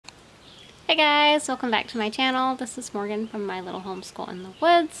Hey guys, welcome back to my channel. This is Morgan from My Little Homeschool in the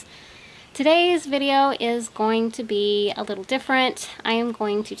Woods. Today's video is going to be a little different. I am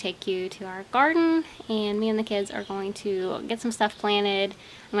going to take you to our garden and me and the kids are going to get some stuff planted.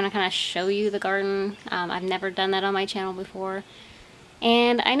 I'm going to kind of show you the garden. I've never done that on my channel before.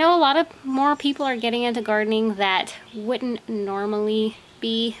 And I know a lot of more people are getting into gardening that wouldn't normally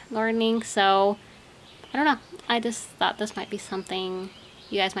be gardening, so I don't know. I just thought this might be something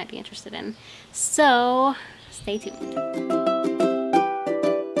you guys might be interested in. So stay tuned.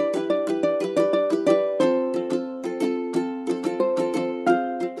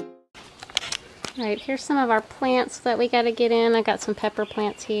 Alright, here's some of our plants that we got to get in. I got some pepper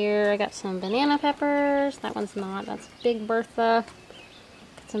plants here. I got some banana peppers. That one's not. That's Big Bertha.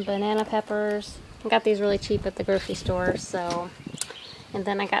 Got some banana peppers. I got these really cheap at the grocery store. So, and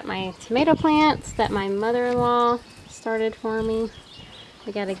then I got my tomato plants that my mother-in-law started for me.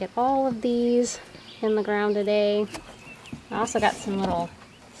 We got to get all of these in the ground today. I also got some little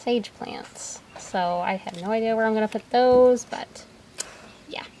sage plants. So I have no idea where I'm going to put those, but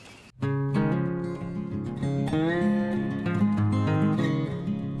yeah.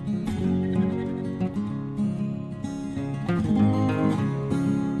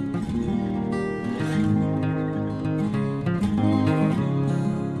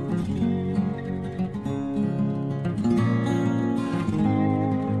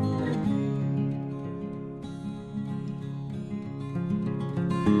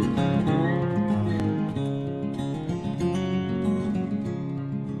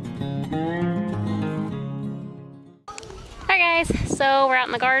 So we're out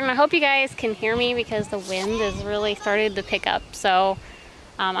in the garden. I hope you guys can hear me because the wind has really started to pick up. So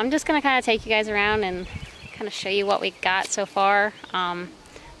I'm just gonna kind of take you guys around and kind of show you what we got so far.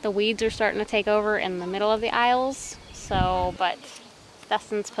 The weeds are starting to take over in the middle of the aisles. So, but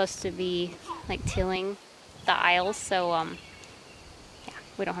Dustin's supposed to be like tilling the aisles. So yeah,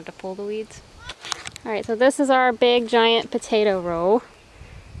 we don't have to pull the weeds. All right, so this is our big giant potato row.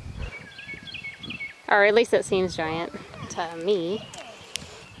 Or at least it seems giant to me.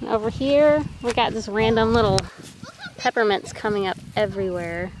 And over here we got this random little peppermints coming up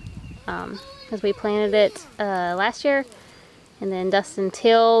everywhere because we planted it last year, and then Dustin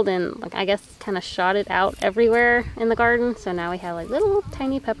tilled and like I guess kind of shot it out everywhere in the garden, so now we have like little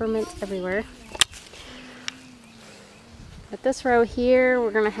tiny peppermints everywhere. But this row here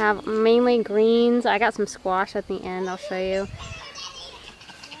we're gonna have mainly greens. I got some squash at the end, I'll show you.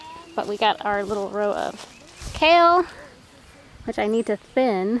 But we got our little row of kale, which I need to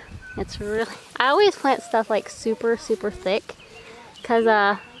thin. It's really, I always plant stuff like super thick because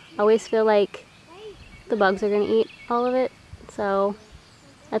I always feel like the bugs are gonna eat all of it. So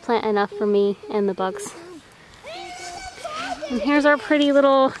I plant enough for me and the bugs. And here's our pretty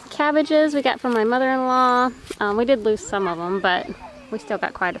little cabbages we got from my mother-in-law. We did lose some of them, but we still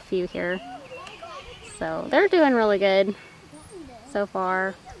got quite a few here. So they're doing really good so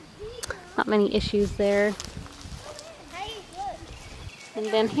far. Not many issues there. And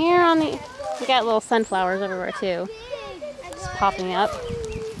then here on the, we got little sunflowers everywhere too, just popping up.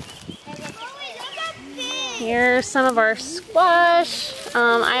 Here's some of our squash.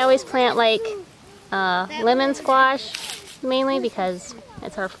 I always plant like lemon squash mainly because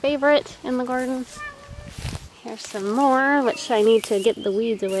it's our favorite in the garden. Here's some more, which I need to get the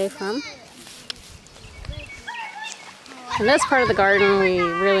weeds away from. In this part of the garden we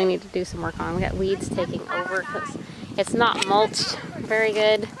really need to do some work on. We got weeds taking over because it's not mulched very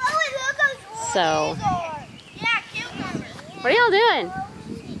good. So, what are y'all doing?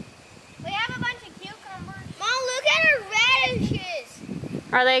 We have a bunch of cucumbers. Mom, look at our radishes.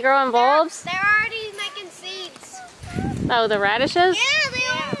 Are they growing bulbs? They're already making seeds. Oh, the radishes? Yeah, they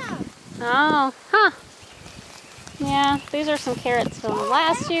are. Oh, huh. Yeah, these are some carrots from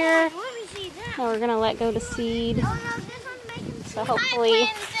last year. Let me see that. And we're gonna let go to seed. Oh, no, this one's making seeds. So hopefully.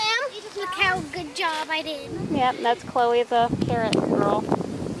 Look how good job I did. Yep, that's Chloe, the carrot girl.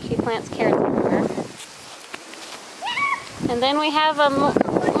 She plants carrots everywhere. And then we have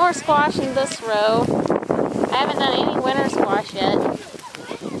more squash in this row. I haven't done any winter squash yet.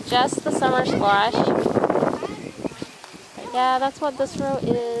 Just the summer squash. But yeah, that's what this row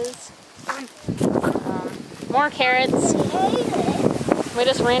is. More carrots. We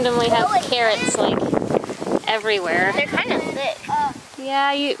just randomly have carrots like everywhere. They're kind of thick.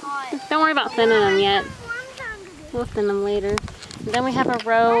 Yeah, you don't worry about thinning them yet. We'll thin them later. And then we have a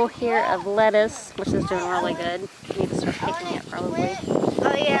row here of lettuce, which is doing really good. We need to start picking it probably.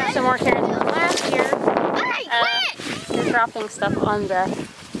 Oh yeah. Some more carrots from last year. They're dropping stuff on the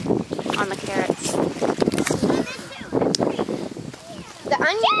carrots. The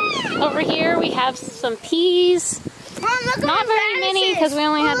onions. Over here we have some peas. Mom, look at Not my very many radishes. because we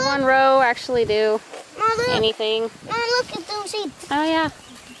only had one row actually do Mom, look. anything. Mom, look at those seeds. Oh yeah.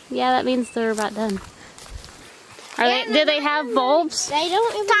 Yeah, that means they're about done. Are they? Did they have bulbs? They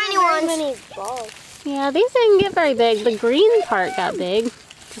don't even tiny have very many bulbs. Yeah, these didn't get very big. The green part got big.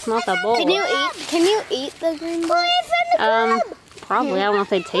 Just not the bulb. Can you eat the green bulb? Probably. I don't know if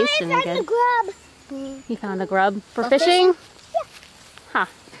they taste any good. Grub. You found a grub for fishing? Yeah. Huh.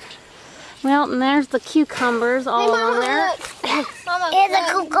 Well, and there's the cucumbers all on there. Here's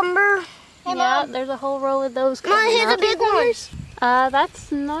a cucumber. Yeah, there's a whole row of those Mom, coming here's up. the big ones.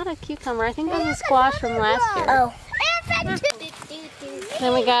 That's not a cucumber. I think that was a squash from last year. Oh.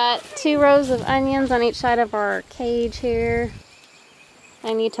 Then we got 2 rows of onions on each side of our cage here.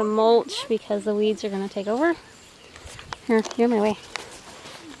 I need to mulch because the weeds are going to take over. Here, you're my way.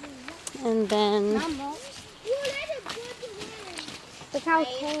 And then... Look how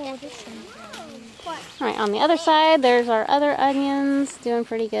cold this is. Alright, on the other side, there's our other onions. Doing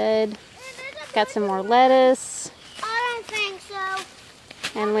pretty good. Got some more lettuce. I don't think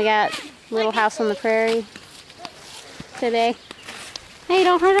so. And we got Little House on the Prairie today. Hey,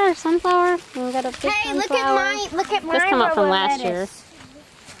 don't hurt our sunflower. And we got a big Hey, sunflower. look at my This come up row from of last lettuce. year.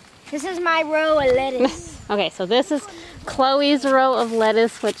 This is my row of lettuce. Okay, so this is Chloe's row of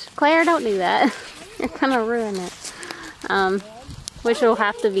lettuce, which, Claire, don't do that. You're gonna ruin it. Which will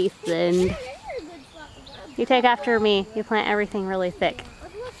have to be thinned. You take after me. You plant everything really thick.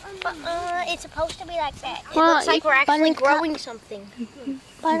 It's supposed to be like that. It Well, looks like we're actually growing something.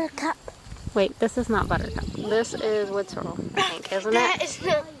 Buttercup. Wait, this is not buttercup. This is wood sorrel, I think, isn't That it? is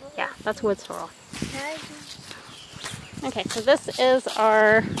not. Yeah, that's wood sorrel. Okay, so this is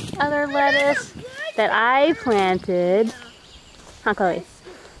our other lettuce that I planted. Huh, Chloe?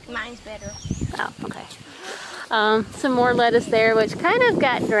 Mine's better. Oh, okay. Some more lettuce there, which kind of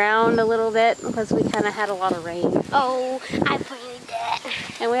got drowned a little bit because we kind of had a lot of rain. Oh, I planted that.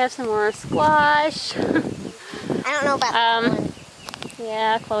 And we have some more squash. I don't know about that one.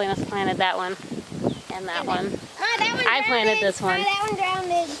 Yeah, Chloe must have planted that one and that one. That one I planted this one. that one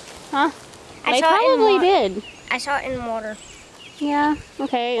drowned. Huh? I They saw it in probably water. did. I saw it in water. Yeah,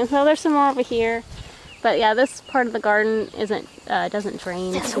 okay. And so there's some more over here. But yeah, this part of the garden isn't doesn't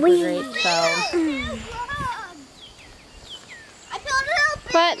drain super great, so.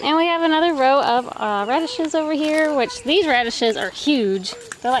 And we have another row of radishes over here, which these radishes are huge.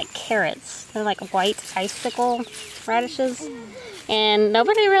 They're like carrots. They're like white icicle radishes. And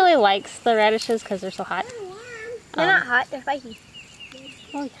nobody really likes the radishes because they're so hot. They're not hot, they're spicy.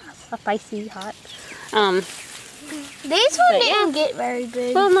 Oh yes, spicy hot. These ones didn't get very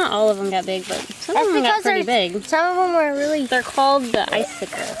big. Well, not all of them got big, but some of them got pretty big. Some of them were really... They're called the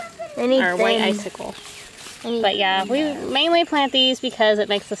icicle, or white icicle. But yeah, we mainly plant these because it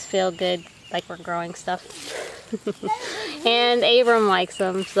makes us feel good, like we're growing stuff. And Abram likes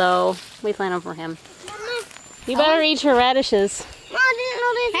them, so we plant them for him. You better eat your radishes. Mom, I didn't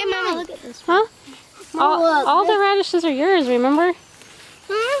know this. Hey, Mama, look at this. Huh? All the radishes are yours, remember?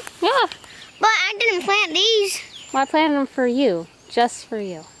 Hmm? Yeah. But I didn't plant these. Well, I planted them for you, just for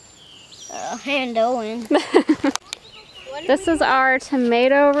you. Hand Owen. This is our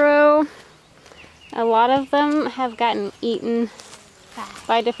tomato row. A lot of them have gotten eaten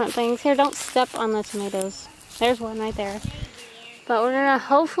by different things. Here, don't step on the tomatoes. There's one right there. But we're gonna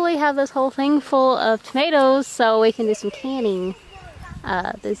hopefully have this whole thing full of tomatoes so we can do some canning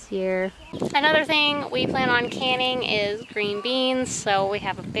this year. Another thing we plan on canning is green beans. So we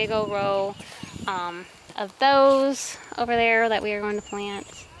have a big old row of those over there that we are going to plant.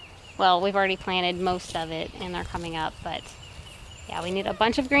 Well, we've already planted most of it and they're coming up, but yeah, we need a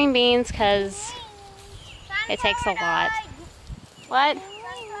bunch of green beans because it takes a lot. What?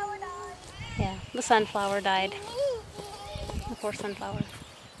 Yeah, the sunflower died. The poor sunflower.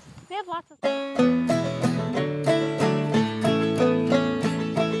 We have lots of...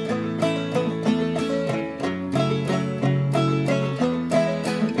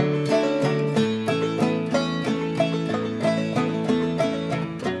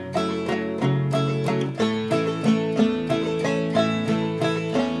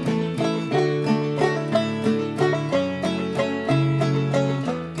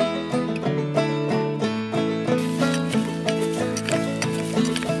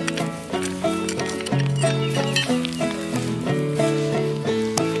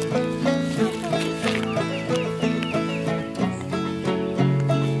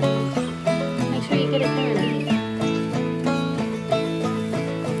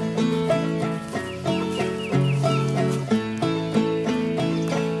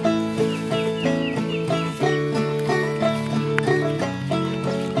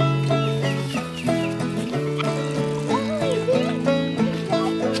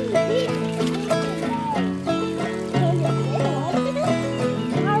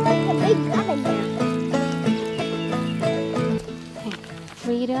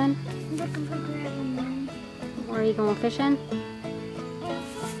 What are you doing? I'm looking for grabbing money. Or are you going fishing?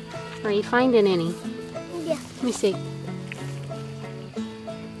 Are you finding any? Yeah. Let me see.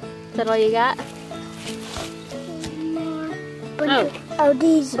 Is that all you got? Oh,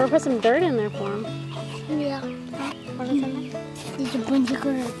 these. We'll put some dirt in there for him. Yeah. What is in there? These are a bunch of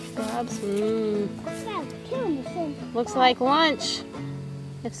crabs. Crabs. Mmm. Looks like lunch.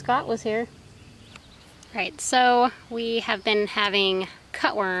 If Scott was here. Right, so we have been having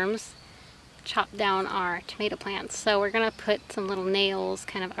cutworms chop down our tomato plants. So we're gonna put some little nails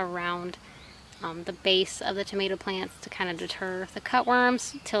kind of around the base of the tomato plants to kind of deter the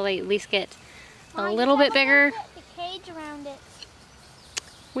cutworms until they at least get a little bit bigger. Put the cage around it.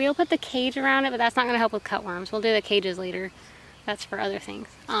 We'll put the cage around it, but that's not gonna help with cutworms. We'll do the cages later. That's for other things.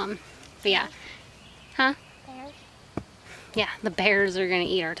 But yeah. Huh? Bears. Yeah, the bears are gonna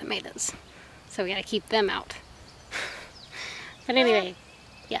eat our tomatoes. So we gotta keep them out. But anyway,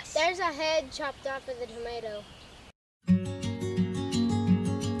 yes. There's a head chopped off of the tomato.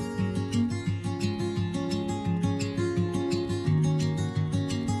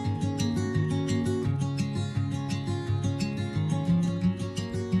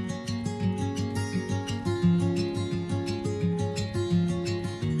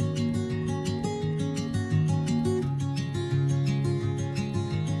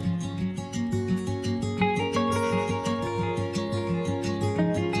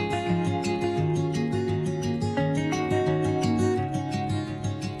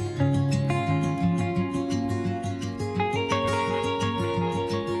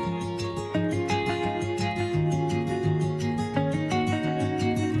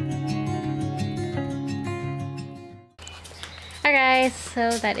 Alright guys, so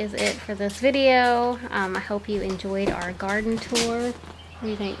that is it for this video. I hope you enjoyed our garden tour. What do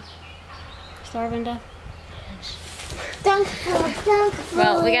you think? Starving to?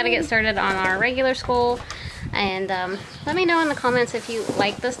 Well, we got to get started on our regular school, and let me know in the comments if you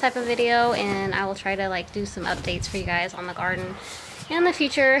like this type of video, and I will try to like do some updates for you guys on the garden in the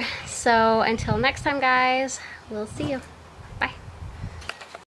future. So until next time guys, we'll see you.